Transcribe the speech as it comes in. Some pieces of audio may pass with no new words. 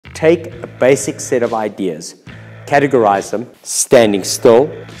take a basic set of ideas, categorize them: standing still,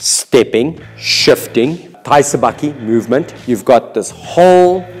 stepping, shifting, Taisabaki movement. You've got this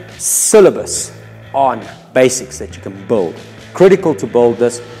whole syllabus on basics that you can build. Critical to build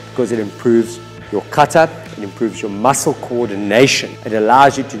this because it improves your kata, it improves your muscle coordination, it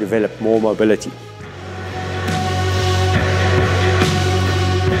allows you to develop more mobility.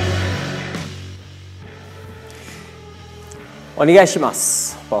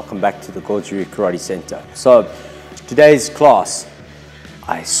 Onegaishimasu. Welcome back to the Goju Karate Center. So, today's class,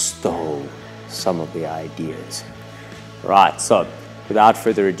 I stole some of the ideas. Right, so without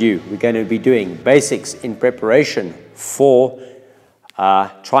further ado, we're going to be doing basics in preparation for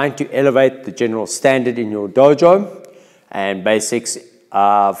trying to elevate the general standard in your dojo, and basics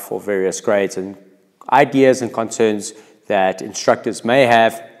for various grades and ideas and concerns that instructors may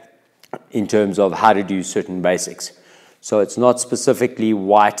have in terms of how to do certain basics. So it's not specifically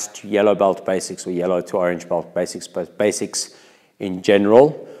white to yellow belt basics or yellow to orange belt basics, but basics in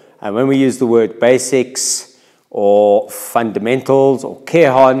general. And when we use the word basics or fundamentals or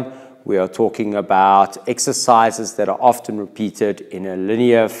kihon, we are talking about exercises that are often repeated in a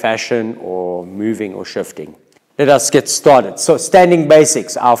linear fashion or moving or shifting. Let us get started. So standing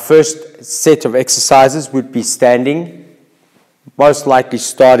basics, our first set of exercises would be standing, most likely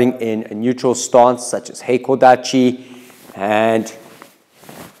starting in a neutral stance such as heikodachi, and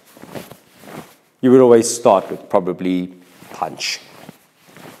you would always start with probably punch.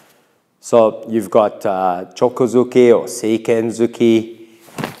 So you've got chokozuki or seiken zuki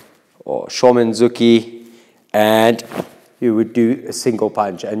or shomen zuki, and you would do a single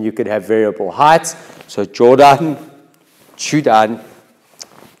punch, and you could have variable heights. So jodan, chudan,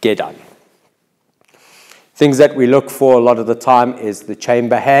 gedan. Things that we look for a lot of the time is the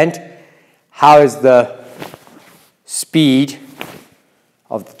chamber hand. How is the speed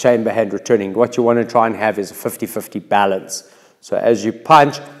of the chamber hand returning? What you want to try and have is a 50-50 balance. So as you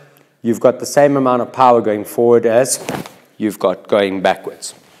punch, you've got the same amount of power going forward as you've got going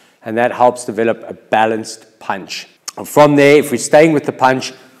backwards. And that helps develop a balanced punch. And from there, if we're staying with the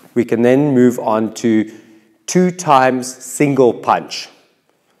punch, we can then move on to 2 times single punch.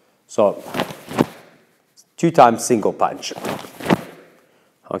 So 2 times single punch.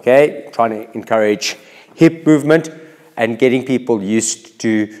 Okay, trying to encourage hip movement and getting people used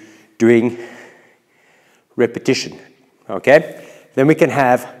to doing repetition. Okay, then we can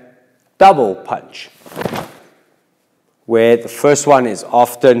have double punch, where the first one is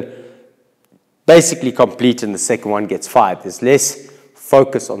often basically complete and the second one gets 5. There's less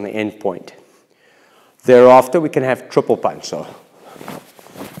focus on the end point. Thereafter, we can have triple punch. So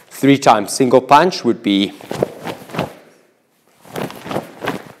 3 times single punch would be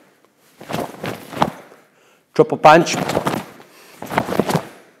triple punch.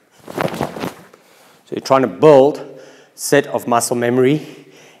 So you're trying to build a set of muscle memory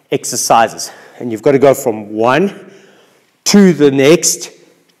exercises, and you've got to go from one to the next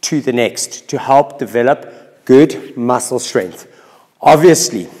to help develop good muscle strength.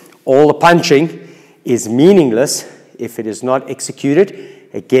 Obviously, all the punching is meaningless if it is not executed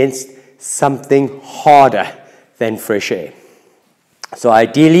against something harder than fresh air. So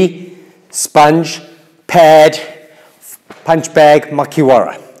ideally, sponge, pad, punch bag,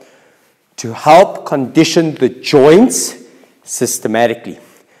 makiwara, to help condition the joints systematically.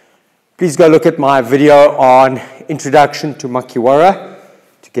 Please go look at my video on Introduction to Makiwara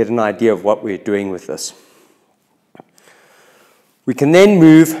to get an idea of what we're doing with this. We can then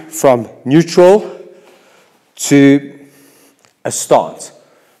move from neutral to a stance.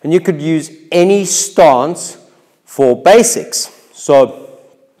 And you could use any stance for basics. So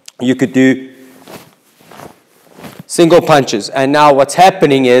you could do single punches. And now what's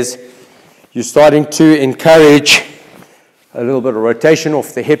happening is you're starting to encourage a little bit of rotation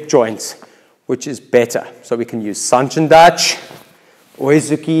off the hip joints, which is better. So we can use sanchendachi,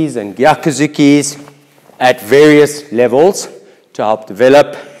 oizukis, and gyakuzukis at various levels to help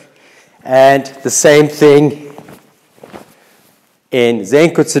develop. And the same thing in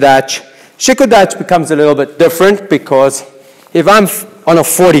zenkutsudachi. Shikodachi becomes a little bit different because if I'm on a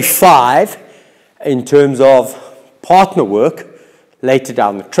 45 in terms of partner work later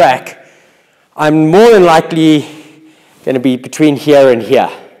down the track, I'm more than likely going to be between here and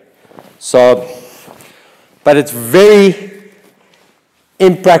here. So, but it's very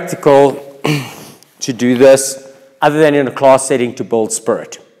impractical to do this other than in a class setting to build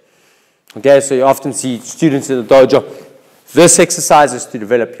spirit. Okay, so you often see students in the dojo. This exercise is to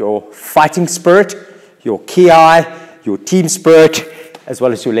develop your fighting spirit, your ki, your team spirit, as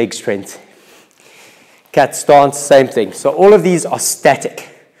well as your leg strength. Cat stance, same thing. So all of these are static.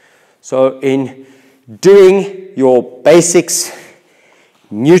 So in doing your basics,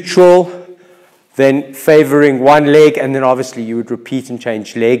 neutral, then favoring one leg, and then obviously you would repeat and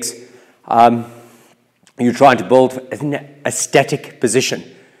change legs. You're trying to build a static position.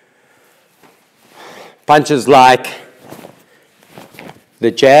 Punches like the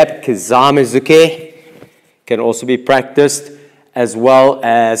jab, kizame zuki, can also be practiced, as well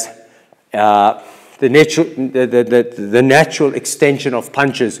as the natural extension of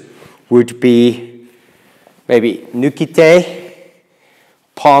punches would be maybe nukite,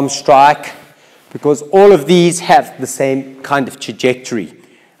 palm strike, because all of these have the same kind of trajectory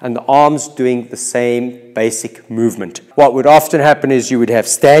and the arms doing the same basic movement. What would often happen is you would have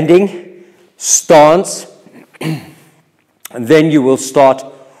standing, stance, and then you will start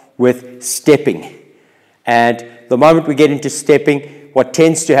with stepping. And the moment we get into stepping, what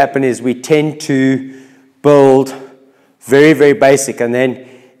tends to happen is we tend to build very, very basic, and then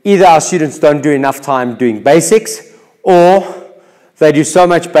either our students don't do enough time doing basics, or they do so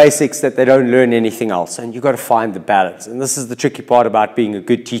much basics that they don't learn anything else, and you've got to find the balance. And this is the tricky part about being a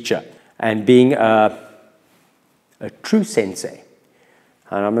good teacher and being a true sensei.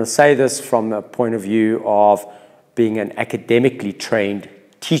 And I'm going to say this from a point of view of being an academically trained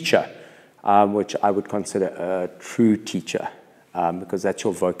teacher, which I would consider a true teacher, because that's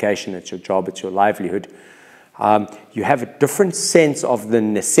your vocation, it's your job, it's your livelihood. You have a different sense of the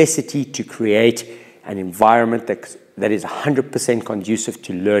necessity to create an environment that is 100% conducive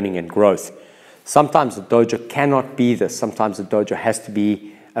to learning and growth. Sometimes the dojo cannot be this. Sometimes the dojo has to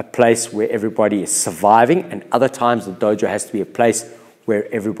be a place where everybody is surviving, and other times the dojo has to be a place where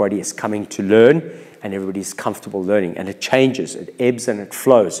everybody is coming to learn and everybody is comfortable learning. And it changes, it ebbs and it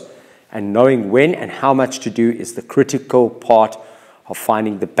flows. And knowing when and how much to do is the critical part of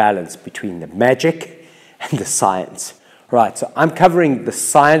finding the balance between the magic and the science. Right, so I'm covering the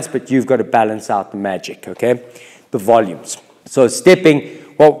science, but you've got to balance out the magic, okay? The volumes. So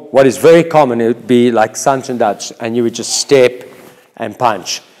stepping, well, what is very common, it would be like Sanchen Dutch, and you would just step and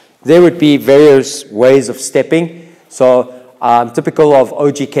punch. There would be various ways of stepping. So typical of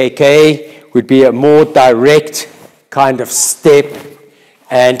OGKK would be a more direct kind of step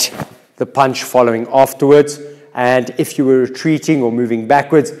and the punch following afterwards. And if you were retreating or moving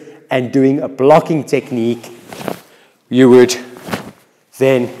backwards and doing a blocking technique, you would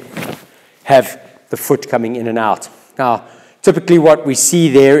then have the foot coming in and out. Now, typically what we see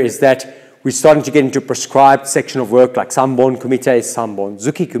there is that we're starting to get into a prescribed section of work like sanbon kumite, sanbon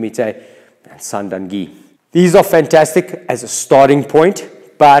zuki kumite, and sandangi. These are fantastic as a starting point,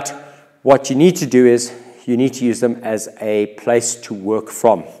 but what you need to do is you need to use them as a place to work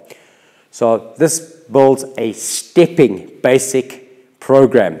from. So this builds a stepping basic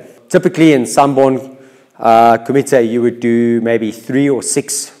program. Typically in sanbon kumite, you would do maybe 3 or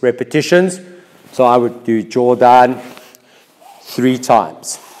 6 repetitions. So I would do Jordan 3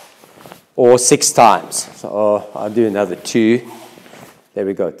 times or 6 times. So I'll do another 2. There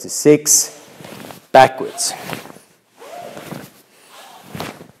we go, to 6, backwards.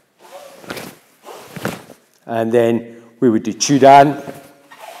 And then we would do Chudan.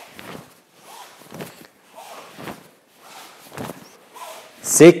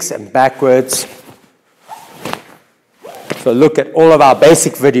 Six and backwards. So look at all of our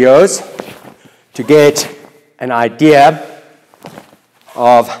basic videos to get an idea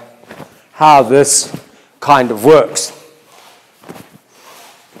of how this kind of works.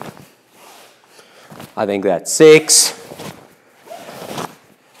 I think that's 6.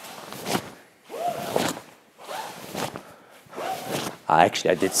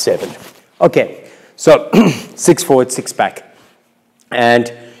 Actually, I did 7. Okay, so 6 forward, 6 back.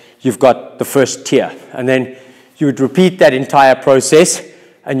 And you've got the first tier. And then you would repeat that entire process,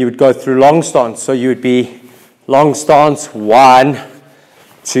 and you would go through long stance. So you would be long stance, 1,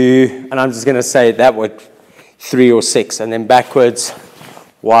 2, and I'm just going to say that would 3 or 6, and then backwards,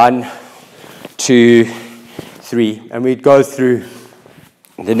 1, 2, 3. And we'd go through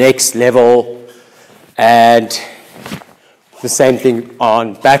the next level, and the same thing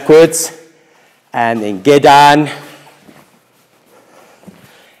on backwards, and then gedan,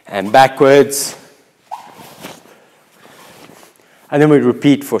 and backwards. And then we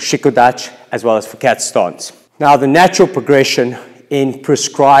repeat for shikodachi as well as for cat stance. Now the natural progression in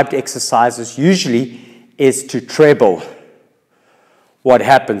prescribed exercises usually is to treble what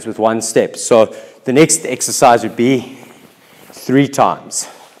happens with one step. So the next exercise would be 3 times.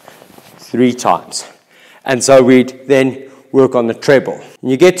 3 times. And so we'd then work on the treble. And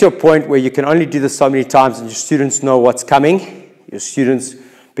you get to a point where you can only do this so many times and your students know what's coming. Your students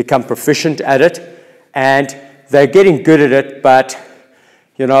become proficient at it, and they're getting good at it, but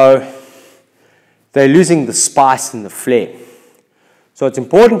you know, they're losing the spice and the flair. So it's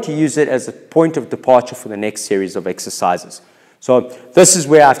important to use it as a point of departure for the next series of exercises. So this is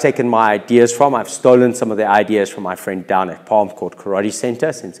where I've taken my ideas from. I've stolen some of the ideas from my friend down at Palm Court Karate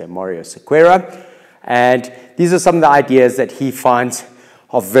Center, Sensei Mario Sequeira. And these are some of the ideas that he finds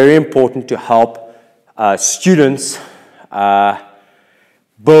are very important to help students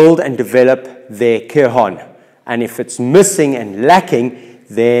build and develop their kihon. And if it's missing and lacking,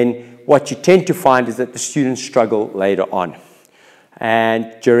 then what you tend to find is that the students struggle later on.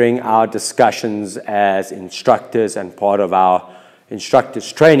 And during our discussions as instructors and part of our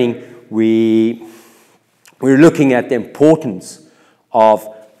instructors training, we're looking at the importance of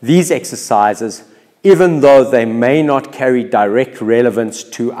these exercises, even though they may not carry direct relevance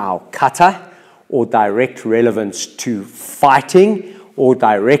to our kata, or direct relevance to fighting, or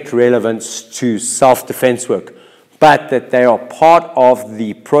direct relevance to self-defense work, but that they are part of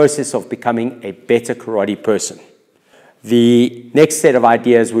the process of becoming a better karate person. The next set of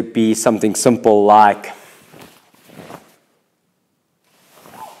ideas would be something simple like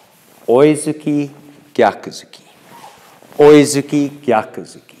oizuki, gyakuzuki, oizuki,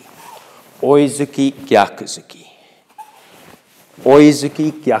 gyakuzuki, oizuki, gyakuzuki,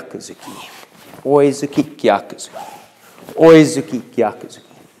 oizuki, gyakuzuki, oizuki, gyakuzuki, oizuki, gyakuzuki.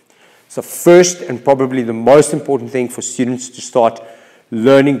 So first and probably the most important thing for students to start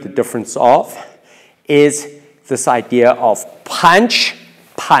learning the difference of is this idea of punch,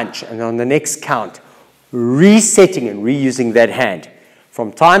 punch, and on the next count, resetting and reusing that hand.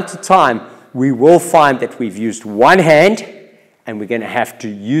 From time to time, we will find that we've used one hand and we're going to have to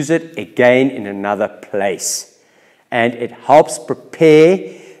use it again in another place. And it helps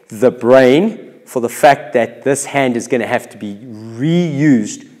prepare the brain for the fact that this hand is going to have to be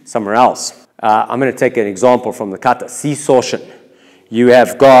reused somewhere else. I'm going to take an example from the kata, seesaw-shin. You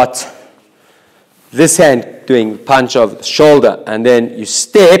have got this hand doing punch of the shoulder, and then you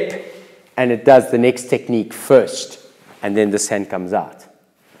step, and it does the next technique first, and then this hand comes out.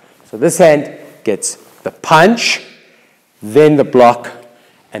 So this hand gets the punch, then the block,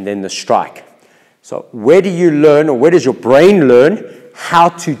 and then the strike. So where do you learn, or where does your brain learn how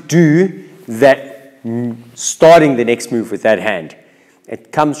to do that, starting the next move with that hand?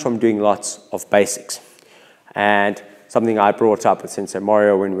 It comes from doing lots of basics. And something I brought up with Sensei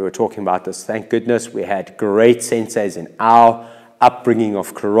Mario when we were talking about this, thank goodness we had great senseis in our upbringing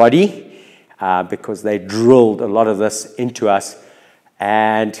of karate because they drilled a lot of this into us.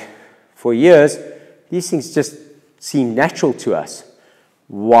 And for years, these things just seemed natural to us,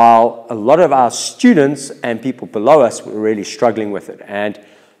 while a lot of our students and people below us were really struggling with it. And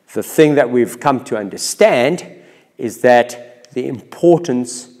the thing that we've come to understand is that the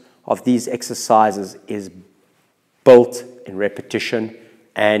importance of these exercises is built in repetition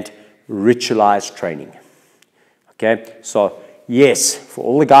and ritualized training. Okay, so yes, for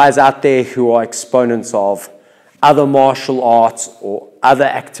all the guys out there who are exponents of other martial arts or other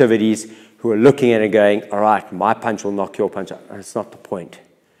activities who are looking at it going, all right, my punch will knock your punch out. That's not the point.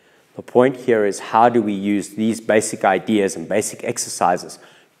 The point here is how do we use these basic ideas and basic exercises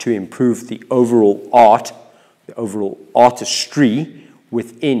to improve the overall art, the overall artistry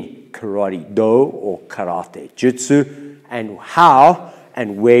within karate do or karate jutsu, and how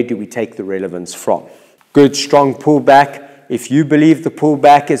and where do we take the relevance from. Good, strong pullback. If you believe the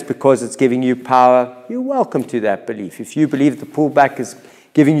pullback is because it's giving you power, you're welcome to that belief. If you believe the pullback is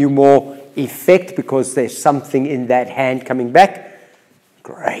giving you more effect because there's something in that hand coming back,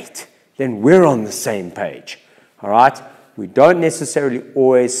 great. Then we're on the same page, all right? We don't necessarily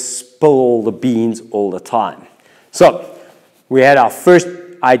always spill all the beans all the time. So we had our first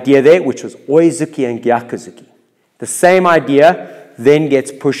idea there, which was oizuki and gyakuzuki. The same idea then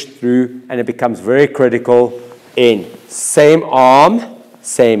gets pushed through and it becomes very critical in same arm,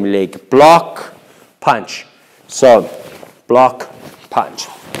 same leg, block, punch. So block, punch.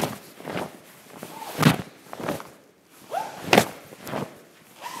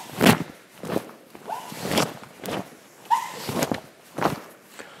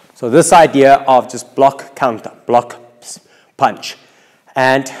 So this idea of just block, counter, block, punch.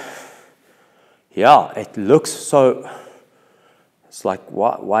 And yeah, it looks so, it's like,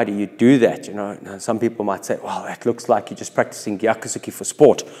 why do you do that? You know, now some people might say, well, it looks like you're just practicing gyakuzuki for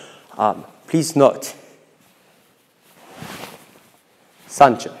sport. Please note,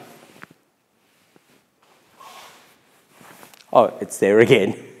 Sanchin. Oh, it's there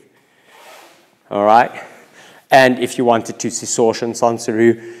again. All right. And if you wanted to, Sisoshin,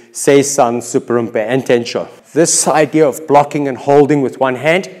 Sansuru, Seisan, Superumpe, and Tensho. This idea of blocking and holding with one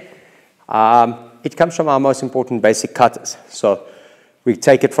hand, it comes from our most important basic katas. So we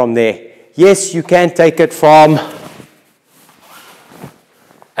take it from there. Yes, you can take it from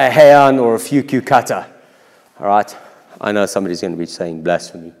a heian or a Fuku kata. All right? I know somebody's going to be saying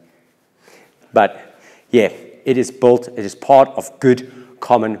blasphemy. But yeah, it is built, it is part of good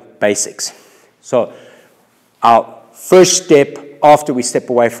common basics. So our first step after we step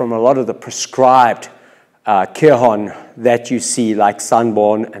away from a lot of the prescribed kihon that you see like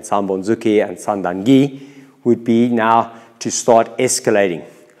sanbon and sanbon zuki and sandangi would be now to start escalating.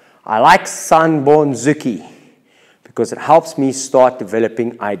 I like sanbon zuki because it helps me start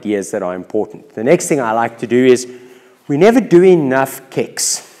developing ideas that are important. The next thing I like to do is we never do enough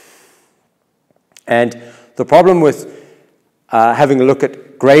kicks. And the problem with having a look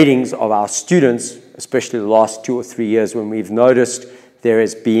at gradings of our students, especially the last 2 or 3 years when we've noticed there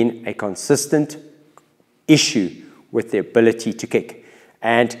has been a consistent issue with the ability to kick.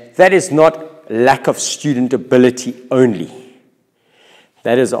 And that is not lack of student ability only.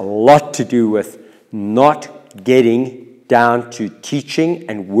 That is a lot to do with not getting down to teaching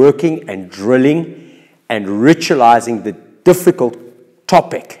and working and drilling and ritualizing the difficult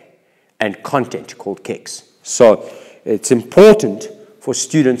topic and content called kicks. So it's important for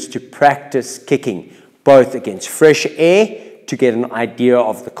students to practice kicking, both against fresh air to get an idea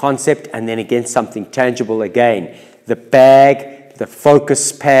of the concept and then against something tangible again. The bag, the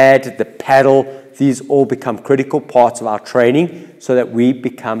focus pad, the paddle, these all become critical parts of our training so that we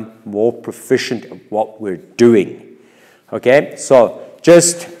become more proficient at what we're doing. Okay, so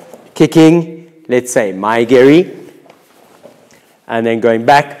just kicking, let's say Maegeri, and then going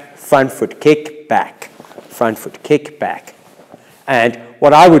back, front foot kick, back, front foot kick, back. And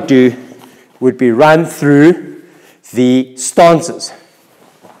what I would do would be run through the stances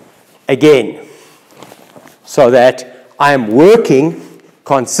again so that I am working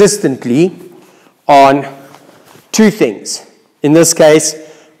consistently on two things. In this case,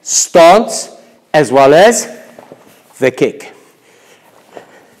 stance as well as the kick.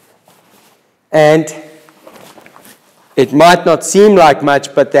 And it might not seem like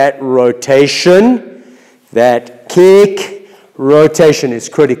much, but that rotation, that kick, rotation is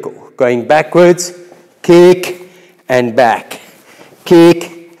critical. Going backwards, kick and back,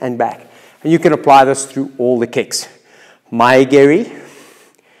 kick and back. And you can apply this through all the kicks. Maegeri,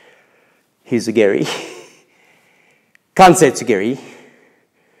 here's a geri, Kansetsu geri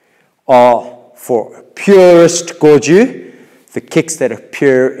are for purest Goju, the kicks that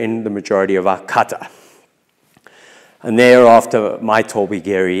appear in the majority of our kata. And thereafter, Maitobi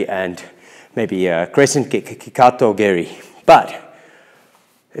geri and maybe a crescent kick, Kikato geri. But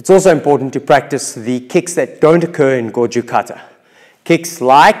it's also important to practice the kicks that don't occur in Goju kata. Kicks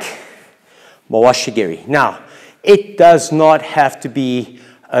like Mawashi geri. Now, it does not have to be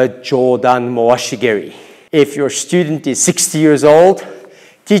a Jodan Mawashi geri. If your student is 60 years old,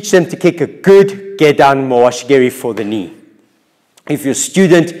 teach them to kick a good Gedan Mawashi geri for the knee. If your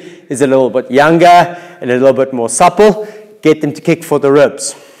student is a little bit younger and a little bit more supple, get them to kick for the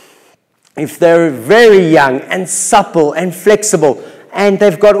ribs. If they're very young and supple and flexible and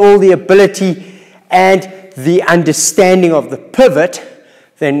they've got all the ability and the understanding of the pivot,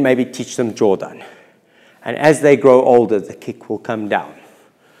 then maybe teach them Jodan. And as they grow older, the kick will come down.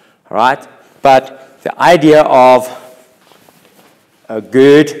 All right? But the idea of a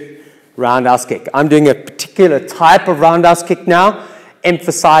good roundhouse kick. I'm doing a particular type of roundhouse kick now,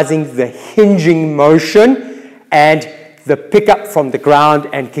 emphasizing the hinging motion and the pickup from the ground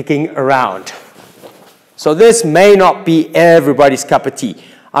and kicking around. So this may not be everybody's cup of tea.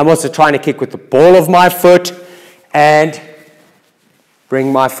 I'm also trying to kick with the ball of my foot and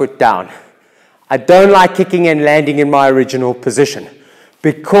bring my foot down. I don't like kicking and landing in my original position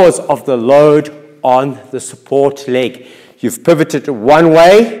because of the load on the support leg. You've pivoted one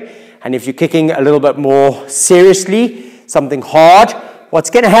way, and if you're kicking a little bit more seriously, something hard, what's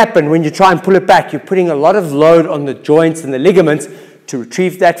going to happen when you try and pull it back? You're putting a lot of load on the joints and the ligaments to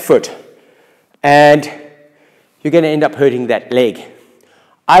retrieve that foot, and you're going to end up hurting that leg.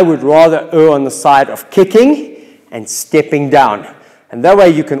 I would rather err on the side of kicking and stepping down, and that way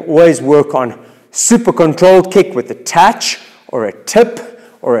you can always work on super controlled kick with a touch or a tip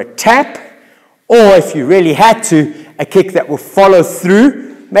or a tap, or if you really had to, a kick that will follow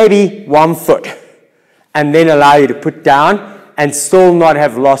through, maybe 1 foot, and then allow you to put down and still not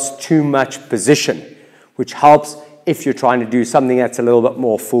have lost too much position, which helps if you're trying to do something that's a little bit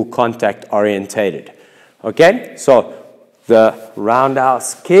more full contact orientated. Okay, so the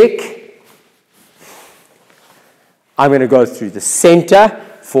roundhouse kick, I'm going to go through the center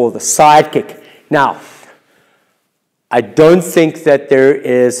for the side kick. Now, I don't think that there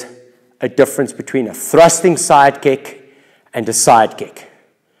is a difference between a thrusting side kick and a side kick.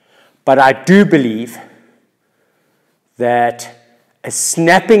 But I do believe that a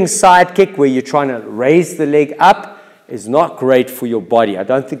snapping side kick where you're trying to raise the leg up is not great for your body. I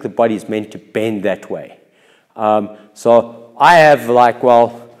don't think the body is meant to bend that way. So I have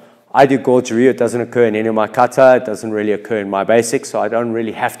I do Goju. It doesn't occur in any of my kata. It doesn't really occur in my basics, so I don't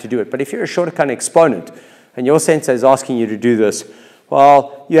really have to do it. But if you're a Shotokan exponent and your sensei is asking you to do this,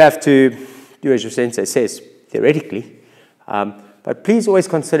 well, you have to do as your sensei says, theoretically. But please always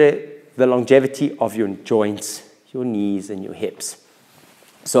consider the longevity of your joints, your knees, and your hips.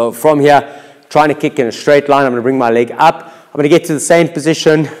 So from here, trying to kick in a straight line, I'm going to bring my leg up. I'm going to get to the same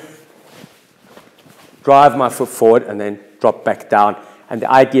position, drive my foot forward, and then drop back down. And the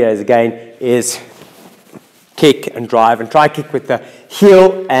idea is kick and drive, and try kick with the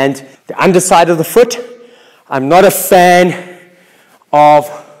heel and the underside of the foot. I'm not a fan of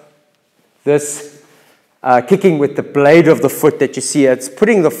this kicking with the blade of the foot that you see. It's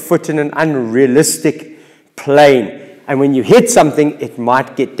putting the foot in an unrealistic plane. And when you hit something, it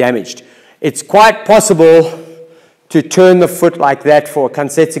might get damaged. It's quite possible to turn the foot like that for a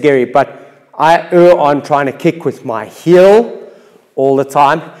kansetsu geri, but I err on trying to kick with my heel all the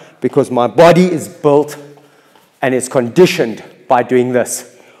time because my body is built and is conditioned by doing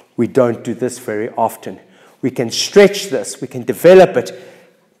this. We don't do this very often. We can stretch this, we can develop it,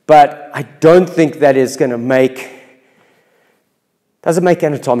 but I don't think that is going to doesn't make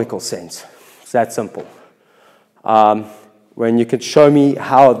anatomical sense. It's that simple. When you can show me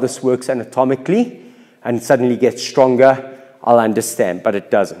how this works anatomically and suddenly gets stronger, I'll understand, but it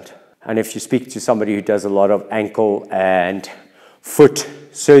doesn't. And if you speak to somebody who does a lot of ankle and foot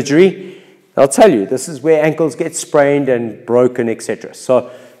surgery, they'll tell you this is where ankles get sprained and broken, etc. So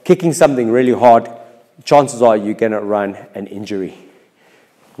kicking something really hard, chances are you're going to run an injury.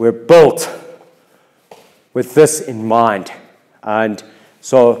 We're built with this in mind. And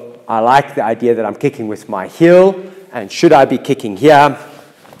so I like the idea that I'm kicking with my heel. And should I be kicking here,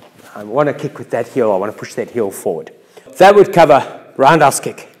 I want to kick with that heel. I want to push that heel forward. That would cover roundhouse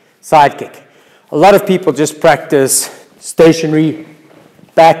kick, side kick. A lot of people just practice stationary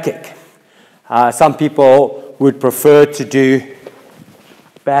back kick. Some people would prefer to do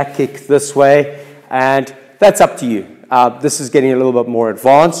back kick this way, and that's up to you. This is getting a little bit more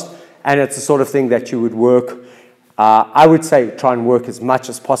advanced, and it's the sort of thing that you would work. I would say try and work as much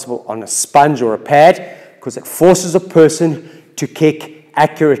as possible on a sponge or a pad, because it forces a person to kick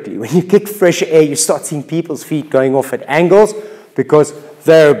accurately. When you kick fresh air, you start seeing people's feet going off at angles because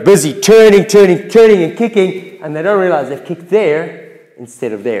they're busy turning and kicking, and they don't realize they've kicked there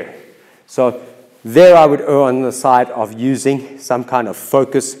instead of there. So there I would err on the side of using some kind of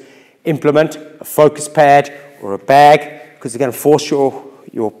focus implement, a focus pad or a bag, because it's going to force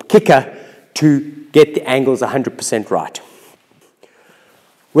your kicker to get the angles 100% right.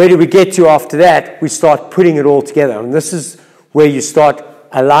 Where do we get to after that? We start putting it all together. And this is where you start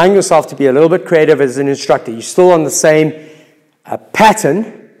allowing yourself to be a little bit creative as an instructor. You're still on the same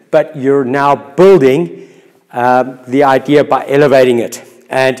pattern, but you're now building the idea by elevating it.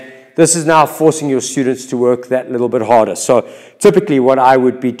 And this is now forcing your students to work that little bit harder. So typically what I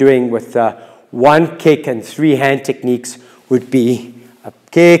would be doing with one kick and 3 hand techniques would be a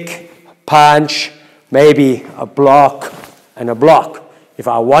kick, a punch, maybe a block, and a block if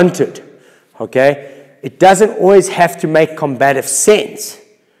I wanted, okay? It doesn't always have to make combative sense,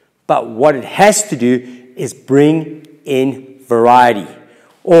 but what it has to do is bring in variety.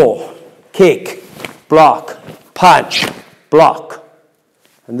 Or kick, block, punch, block.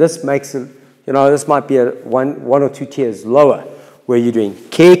 And this makes it, this might be one or two tiers lower, where you're doing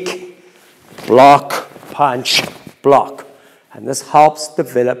kick, block, punch, block. And this helps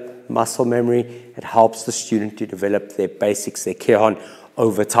develop muscle memory. It helps the student to develop their basics, their kihon,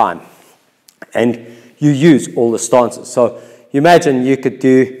 over time. And you use all the stances. So you imagine you could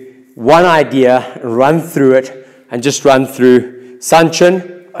do one idea, run through it, and just run through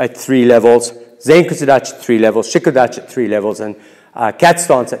Sanchin at 3 levels, Zenkusudachi at 3 levels, Shikodachi at 3 levels, and cat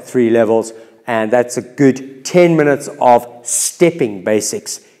stance at 3 levels. And that's a good 10 minutes of stepping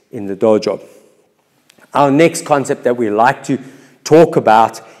basics in the dojo. Our next concept that we like to talk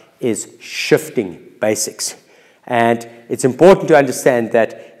about is shifting basics. And it's important to understand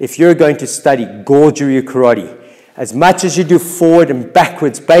that if you're going to study Goju karate, as much as you do forward and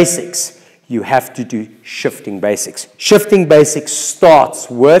backwards basics, you have to do shifting basics. Shifting basics starts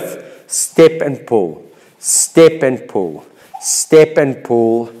with step and pull, step and pull, step and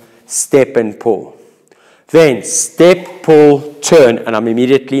pull, step and pull. Then step, pull, turn, and I'm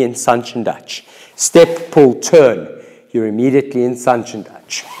immediately in Sanchin Dachi. Step, pull, turn, you're immediately in Sanchin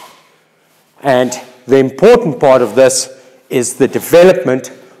Dachi. And the important part of this is the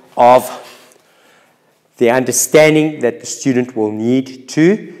development of the understanding that the student will need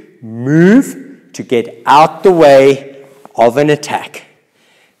to move to get out the way of an attack.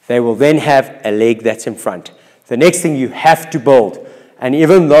 They will then have a leg that's in front. The next thing you have to build, and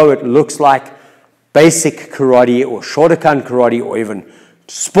even though it looks like basic karate or Shotokan karate or even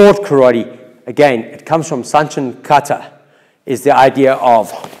sport karate, again, it comes from Sanchin Kata, is the idea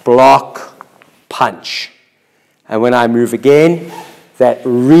of block, punch. And when I move again, that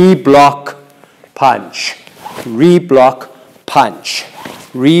reblock, punch, reblock, punch,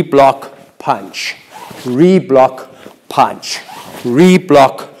 reblock, punch, reblock, punch,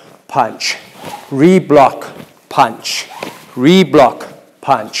 reblock, punch, reblock, punch, reblock,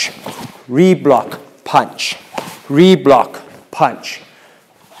 punch, reblock, punch, reblock, punch,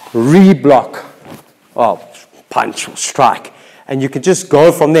 reblock, oh, punch or strike. And you can just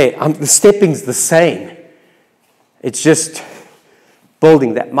go from there. The stepping's the same. It's just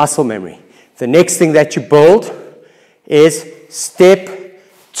building that muscle memory. The next thing that you build is step,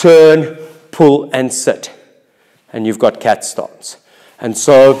 turn, pull, and sit. And you've got cat stance. And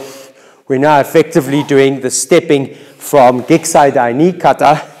so we're now effectively doing the stepping from Gekusai Dai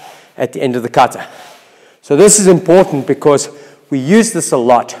kata at the end of the kata. So this is important because we use this a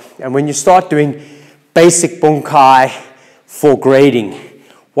lot. And when you start doing basic bunkai for grading,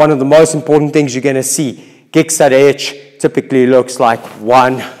 one of the most important things you're going to see, Gekusai Dai typically looks like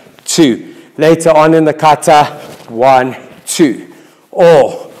 1, 2. Later on in the kata, 1, 2.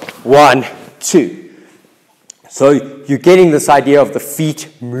 Or 1, 2. So you're getting this idea of the feet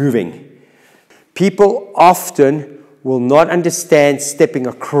moving. People often will not understand stepping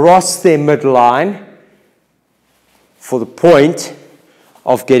across their midline for the point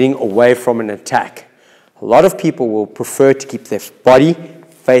of getting away from an attack. A lot of people will prefer to keep their body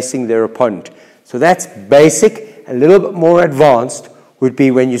facing their opponent. So that's basic. A little bit more advanced would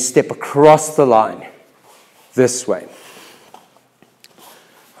be when you step across the line this way.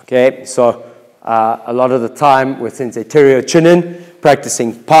 Okay, so a lot of the time with Sensei Teruo Chinin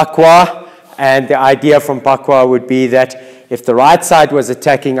practicing Pakua, and the idea from Pakua would be that if the right side was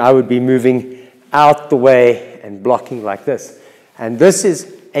attacking, I would be moving out the way and blocking like this. And this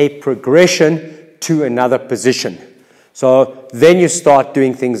is a progression to another position. So then you start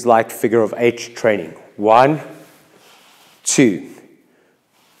doing things like figure of 8 training. 1, 2.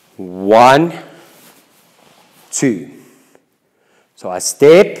 1, 2. So I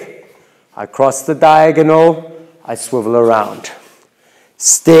step, I cross the diagonal, I swivel around.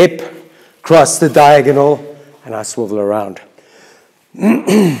 Step, cross the diagonal, and I swivel around.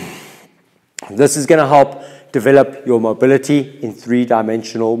 This is going to help develop your mobility in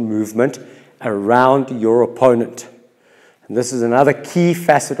 3-dimensional movement around your opponent. And this is another key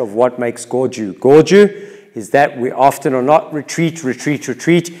facet of what makes Goju. Goju is that we often are not retreat, retreat,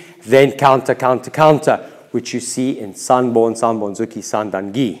 retreat, then counter, counter, counter, which you see in sanbon, sanbon, zuki,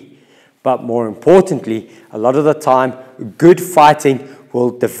 sandangi. But more importantly, a lot of the time, good fighting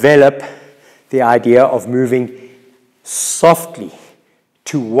will develop the idea of moving softly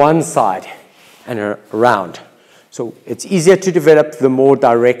to one side and around. So it's easier to develop the more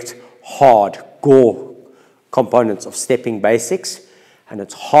direct, hard, gore components of stepping basics, and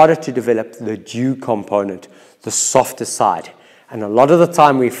it's harder to develop the due component, the softer side. And a lot of the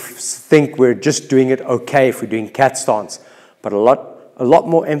time we think we're just doing it okay if we're doing cat stance, but a lot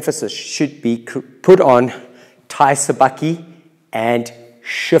more emphasis should be put on Taisabaki and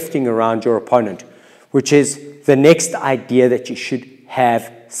shifting around your opponent, which is the next idea that you should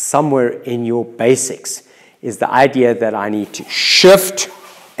have somewhere in your basics, is the idea that I need to shift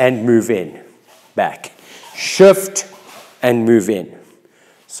and move in, back. Shift and move in.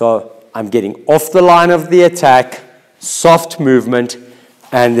 So I'm getting off the line of the attack, soft movement,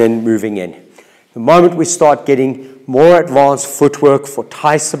 and then moving in. The moment we start getting more advanced footwork for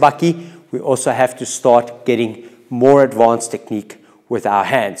Taisabaki, we also have to start getting more advanced technique with our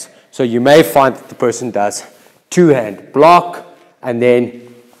hands. So you may find that the person does two-hand block and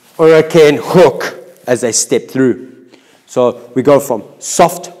then hurricane hook as they step through. So we go from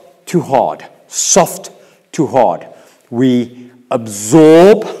soft to hard, soft to hard. We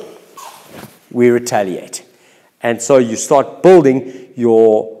absorb, we retaliate. And so you start building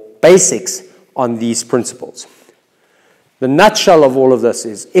your basics on these principles. The nutshell of all of this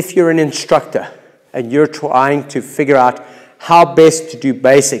is, if you're an instructor and you're trying to figure out how best to do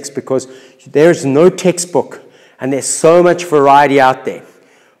basics, because there's no textbook and there's so much variety out there,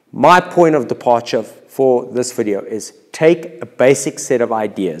 my point of departure for this video is take a basic set of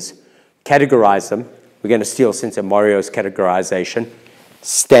ideas, categorize them. We're going to steal Sensei Mario's categorization.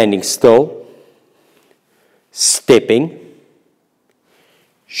 Standing still, stepping,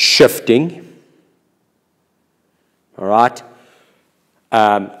 shifting, all right,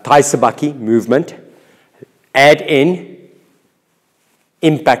 Taisabaki movement, add in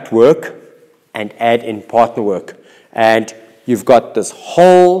impact work, and add in partner work. And you've got this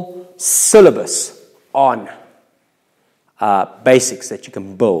whole syllabus on basics that you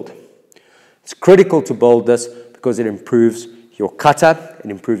can build. It's critical to build this because it improves your kata,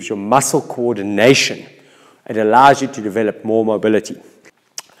 it improves your muscle coordination, it allows you to develop more mobility.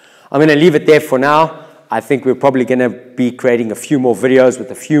 I'm going to leave it there for now. I think we're probably going to be creating a few more videos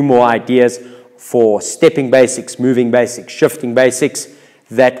with a few more ideas for stepping basics, moving basics, shifting basics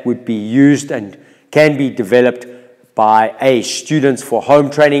that would be used and can be developed by students for home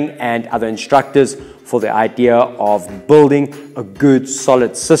training and other instructors for the idea of building a good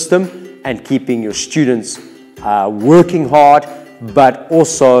solid system and keeping your students working hard but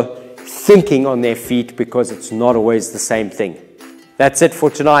also thinking on their feet, because it's not always the same thing. That's it for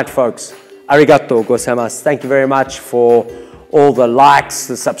tonight, folks. Arigato gozaimasu. Thank you very much for all the likes,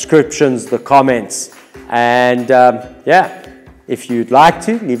 the subscriptions, the comments. And yeah, if you'd like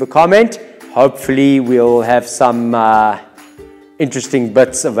to, leave a comment. Hopefully we'll have some interesting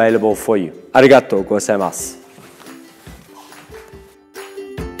bits available for you. Arigato gozaimasu.